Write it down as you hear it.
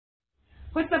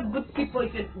What's up, good people?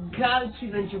 It's your girl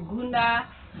Children Jugunda.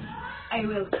 I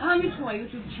welcome you to my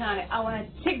YouTube channel. I want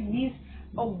to take this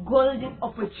golden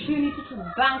opportunity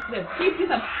to thank the 50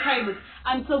 subscribers.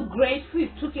 I'm so grateful you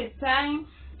took your time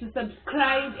to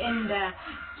subscribe and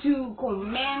to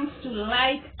comment, to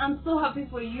like. I'm so happy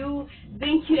for you.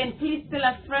 Thank you, and please tell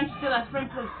a friend to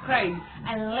subscribe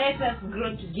and let us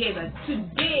grow together.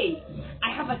 Today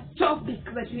I have a topic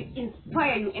that will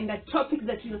inspire you and a topic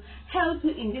that will help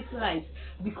you in this life,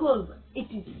 because it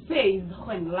says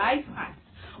when life hurts.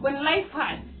 When life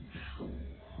hurts,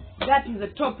 that is the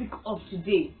topic of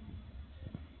today.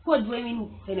 What do I mean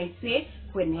when I say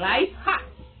when life hurts?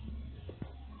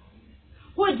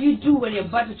 What do you do when you're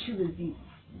about to choose this?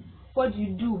 What do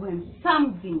you do when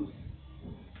something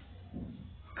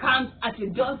comes at your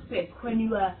doorstep when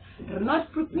you are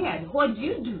not prepared? What do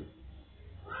you do?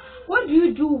 What do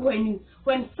you do when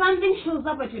something shows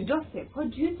up at your doorstep?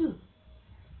 What do you do?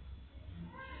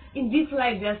 In this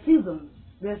life, there are seasons.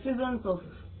 There are seasons of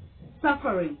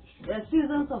suffering. There are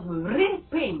seasons of real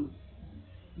pain.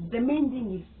 The main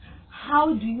thing is,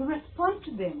 how do you respond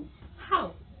to them?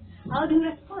 How? How do you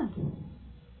respond?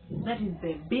 That is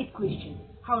the big question.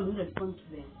 How do you respond to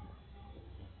them?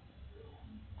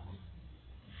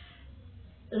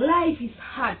 Life is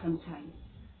hard sometimes.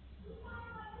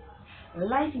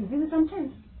 Life is easy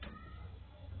sometimes.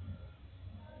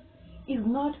 It's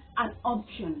not an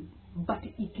option, but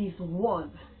it is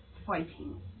worth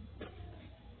fighting.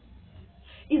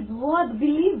 It's worth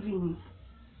believing.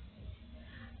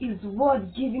 It's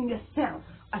worth giving yourself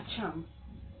a chance.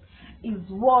 It's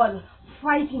worth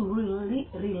fighting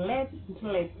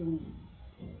relentlessly.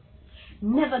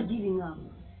 Never giving up.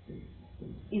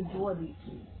 It's worth it.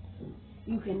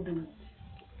 You can do it.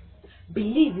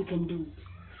 Believe you can do it.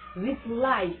 This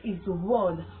life is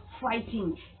worth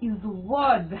fighting. Is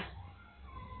worth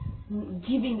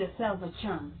giving yourself a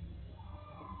chance.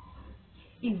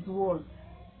 Is worth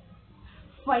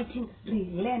fighting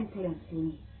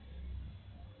relentlessly.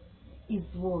 Is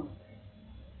worth.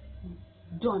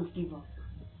 Don't give up.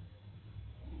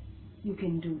 You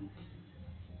can do it.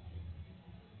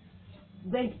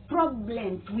 There's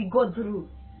problems we go through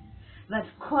that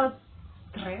cause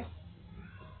stress,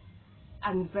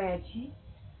 anxiety,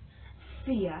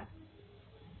 fear.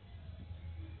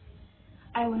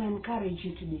 I want to encourage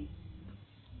you today.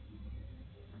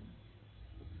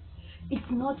 It's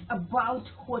not about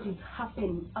what is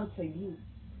happening outside you,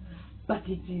 but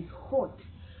it is what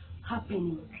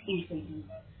happening inside you.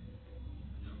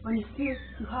 When you feel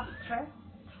you have stress,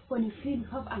 when you feel you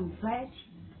have anxiety,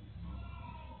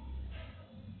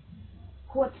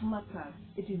 what matters,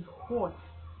 it is what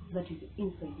that is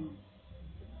inside you.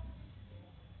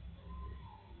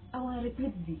 I want to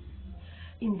repeat this.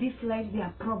 In this life, there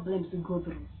are problems we go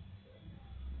through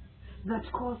that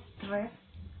cause stress,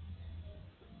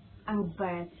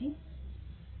 anxiety,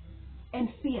 and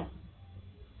fear.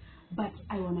 But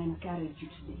I want to encourage you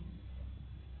today.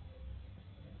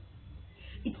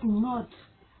 It's not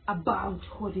about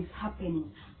what is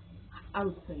happening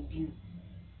outside you.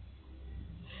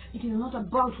 It is not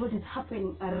about what is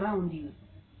happening around you,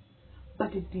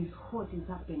 but it is what is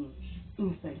happening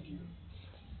inside you.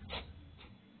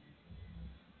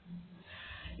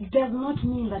 It does not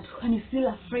mean that when you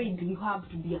feel afraid, you have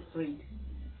to be afraid.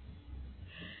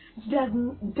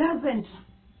 It doesn't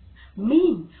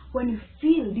mean when you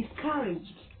feel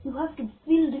discouraged, you have to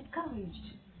feel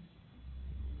discouraged.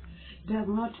 It does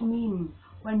not mean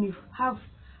when you have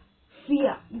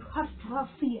fear, you have to have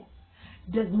fear.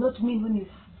 It does not mean when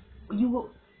you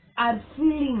are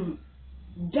feeling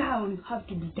down, you have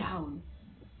to be down.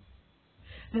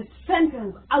 The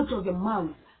sentence out of your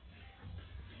mouth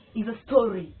is a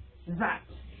story that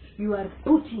you are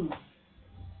putting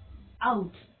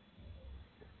out.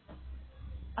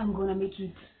 I'm gonna make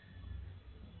it.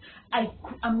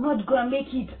 I'm not gonna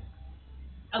make it.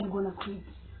 I'm gonna quit.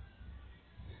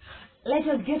 Let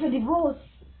us get a divorce.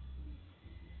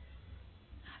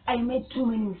 I made too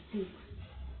many mistakes.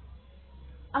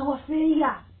 Our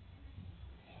failure.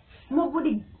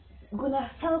 Nobody gonna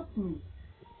help me.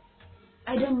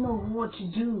 I don't know what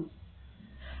to do.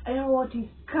 I don't know what is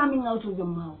coming out of your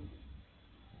mouth.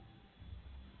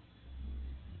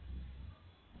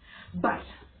 But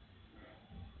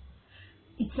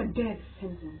it's a death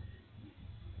sentence.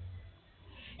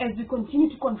 As you continue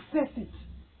to confess it,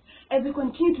 as you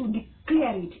continue to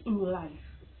declare it in your life,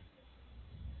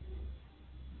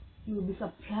 you will be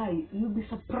surprised. You will be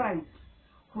surprised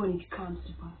when it comes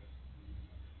to pass.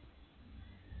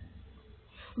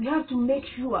 We have to make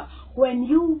sure when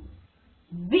you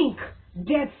think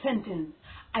death sentence,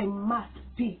 I must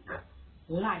speak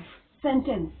life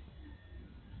sentence.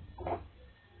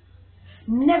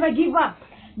 Never give up.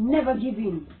 Never give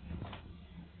in.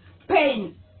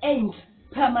 Pain ain't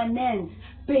permanent.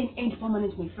 Pain ain't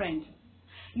permanent, my friend.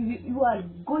 You are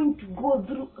going to go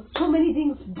through so many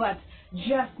things, but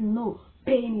just know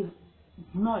pain is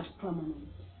not permanent.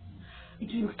 It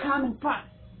will come and pass.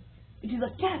 It is a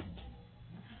test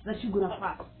that you're gonna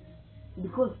pass,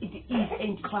 because it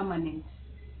ain't permanent.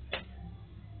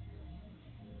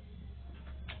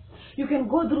 You can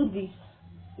go through this.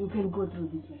 You can go through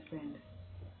this, my friend.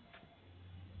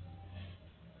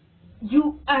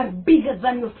 You are bigger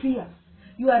than your fears.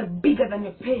 You are bigger than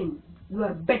your pain. You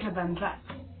are better than that.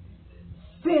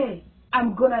 Say,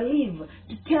 I'm gonna live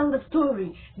to tell the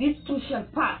story. This too shall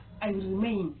pass. I will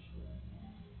remain.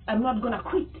 I'm not gonna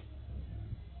quit.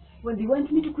 When they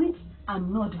want me to quit,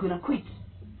 I'm not gonna quit.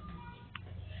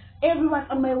 Everyone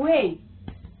on my way,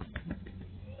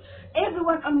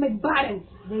 everyone on my burdens,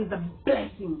 there is a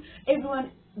blessing.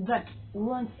 Everyone that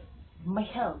wants my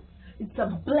help, it's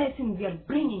a blessing they are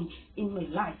bringing in my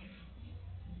life.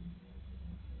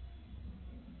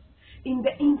 In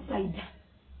the inside,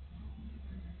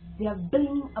 they are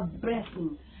bringing a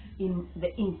blessing in the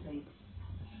inside.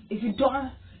 If you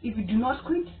do not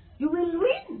quit, you will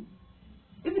win.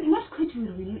 If you do not quit,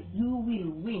 you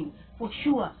will win. For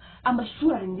sure. I'm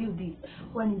assuring you this.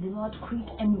 When you do not quit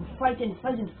and you fight and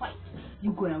fight and fight,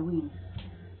 you're gonna win.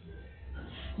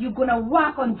 You're gonna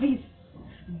work on this.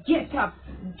 Get up.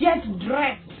 Get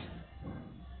dressed.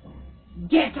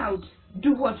 Get out.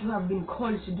 Do what you have been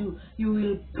called to do. You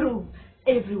will prove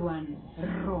everyone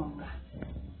wrong.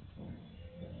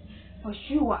 For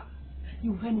sure.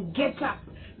 When you get up,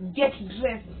 get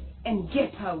dressed, and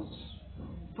get out.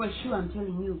 For sure, I'm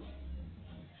telling you.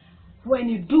 When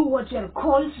you do what you are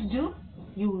called to do,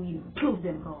 you will prove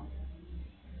them wrong.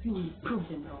 You will prove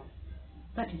them wrong.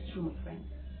 That is true, my friend.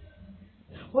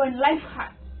 When life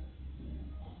hurts,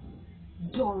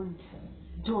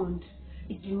 don't.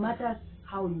 It matters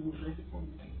how you will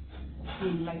respond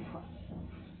when life hurts.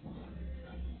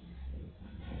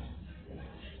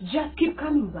 Just keep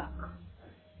coming back,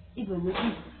 even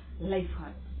if life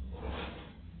hurts.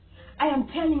 I am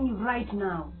telling you right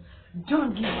now,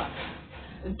 don't give up.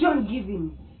 Don't give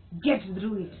in. Get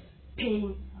through it.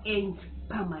 Pain ain't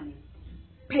permanent.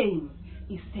 Pain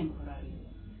is temporary.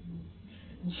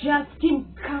 Just keep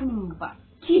coming back.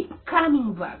 Keep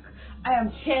coming back. I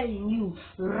am telling you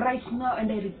right now,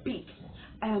 and I repeat,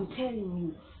 I am telling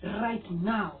you right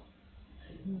now,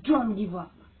 don't give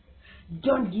up.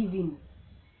 Don't give in.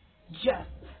 Just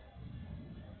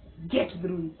get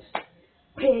through it.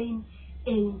 Pain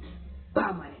ain't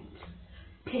permanent.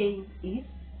 Pain is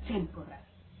temporary.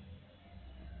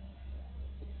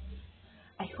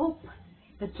 I hope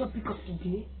the topic of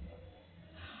today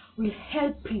will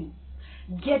help you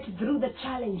get through the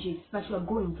challenges that you are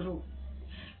going through.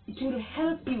 It will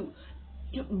help you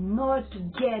to not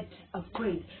get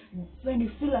afraid. When you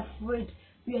feel afraid,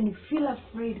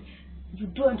 you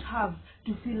don't have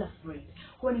to feel afraid.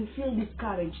 When you feel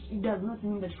discouraged, it does not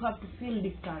mean that you have to feel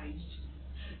discouraged.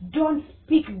 Don't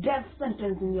speak death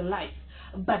sentence in your life,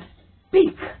 but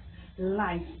speak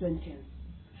life sentence.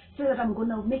 Say that I'm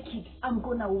gonna make it, I'm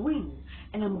gonna win,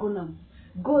 and I'm gonna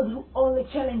go through all the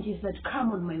challenges that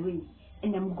come on my way,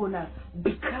 and I'm gonna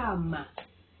become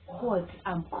what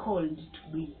I'm called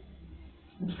to be.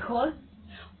 Because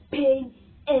pain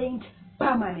ain't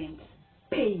permanent.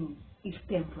 Pain is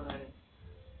temporary.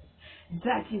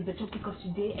 That is the topic of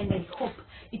today, and I hope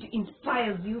it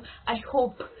inspires you. I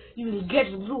hope you will get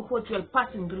through what you are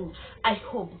passing through. I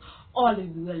hope all will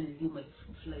be well with you, my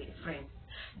friend.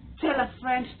 Tell a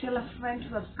friend to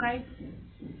subscribe,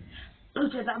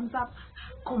 put a thumbs up,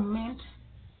 comment,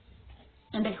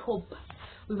 and I hope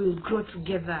we will grow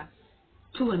together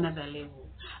to another level.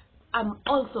 I'm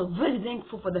also very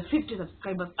thankful for the 50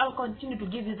 subscribers. I'll continue to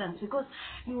give you thanks because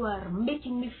you are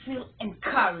making me feel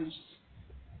encouraged.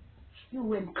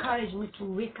 You encourage me to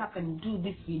wake up and do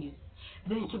this video.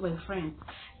 Thank you, my friends.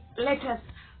 Let us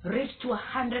reach to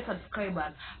 100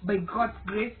 subscribers. By God's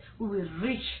grace, we will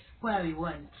reach where we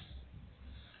want.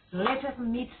 Let us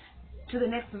meet to the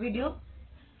next video.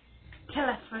 Tell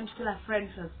a friend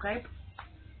to subscribe.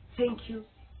 Thank you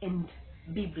and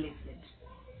be blessed.